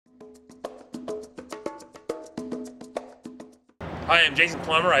Hi, I'm Jason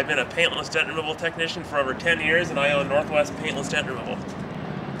Plummer. I've been a paintless dent removal technician for over 10 years, and I own Northwest Paintless Dent Removal.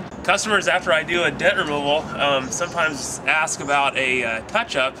 Customers, after I do a dent removal, sometimes ask about a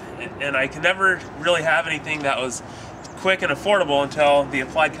touch-up, and I can never really have anything that was quick and affordable until the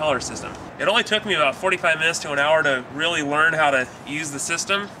applied color system. It only took me about 45 minutes to an hour to really learn how to use the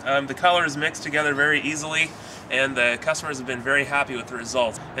system. The colors mix together very easily, and the customers have been very happy with the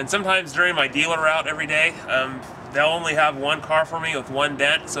results. And sometimes during my dealer route every day, they'll only have one car for me with one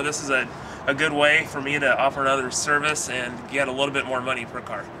dent, so this is a good way for me to offer another service and get a little bit more money per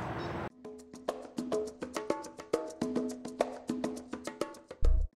car.